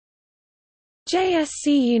JSC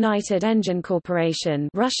United Engine Corporation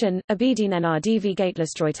Russian, Obedienena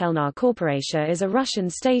Dvigatelystroitelna Corporatia is a Russian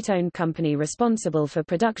state-owned company responsible for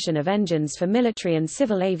production of engines for military and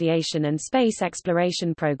civil aviation and space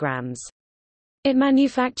exploration programs. It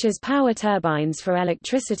manufactures power turbines for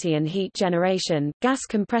electricity and heat generation, gas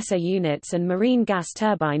compressor units and marine gas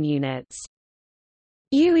turbine units.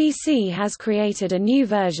 UEC has created a new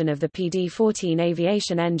version of the PD-14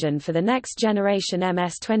 aviation engine for the next-generation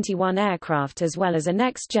MS-21 aircraft as well as a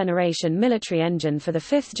next-generation military engine for the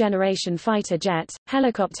fifth-generation fighter jet,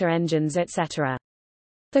 helicopter engines etc.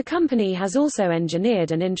 The company has also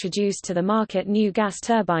engineered and introduced to the market new gas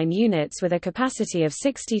turbine units with a capacity of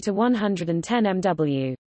 60 to 110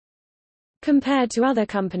 MW. Compared to other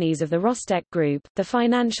companies of the Rostec Group, the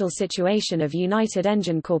financial situation of United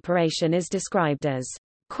Engine Corporation is described as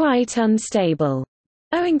quite unstable,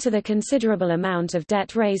 owing to the considerable amount of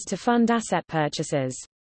debt raised to fund asset purchases.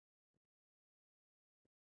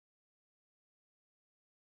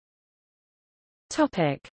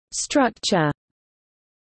 Topic: Structure.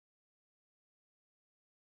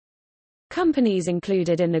 Companies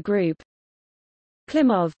included in the group: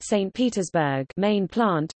 Klimov, St. Petersburg, main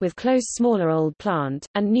plant, with close smaller old plant,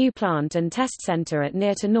 and new plant and test center at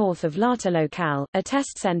near to north of Lata Locale, a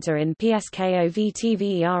test center in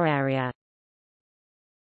PSKOV-TVER area.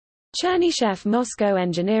 Chernyshev Moscow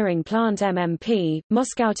Engineering Plant MMP,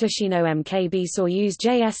 Moscow Tushino MKB Soyuz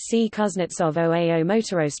JSC Kuznetsov OAO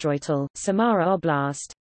Motorostroitel, Samara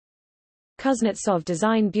Oblast. Kuznetsov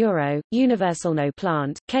Design Bureau, Universalno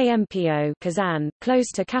Plant, KMPO Kazan, close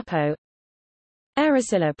to Kapo.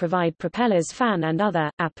 Aerosila provide propellers fan and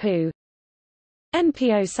other, APU.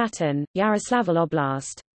 NPO Saturn, Yaroslavl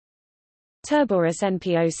Oblast. Turborus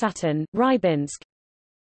NPO Saturn, Rybinsk.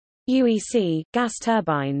 UEC, gas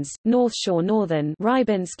turbines, North Shore Northern,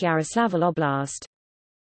 Rybinsk Yaroslavl Oblast.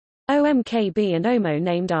 OMKB and OMO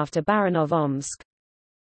named after Baranov Omsk.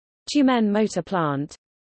 Tyumen Motor Plant.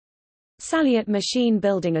 Salyut Machine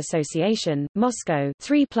Building Association, Moscow,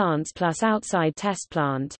 3 plants plus outside test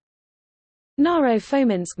plant.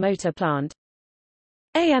 Naro-Fominsk Motor Plant.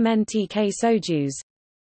 AMNTK Sojuz.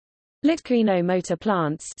 Litkrino Motor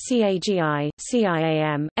Plants CAGI,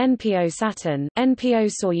 CIAM, NPO Saturn,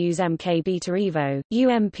 NPO Soyuz MKB Tarivo,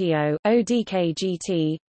 UMPO,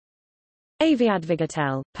 ODKGT.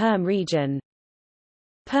 Aviadvigatel, Perm Region.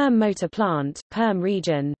 Perm Motor Plant, Perm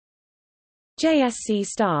Region. JSC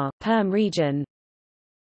Star, Perm Region.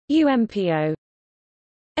 UMPO.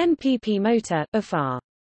 NPP Motor, UFAR.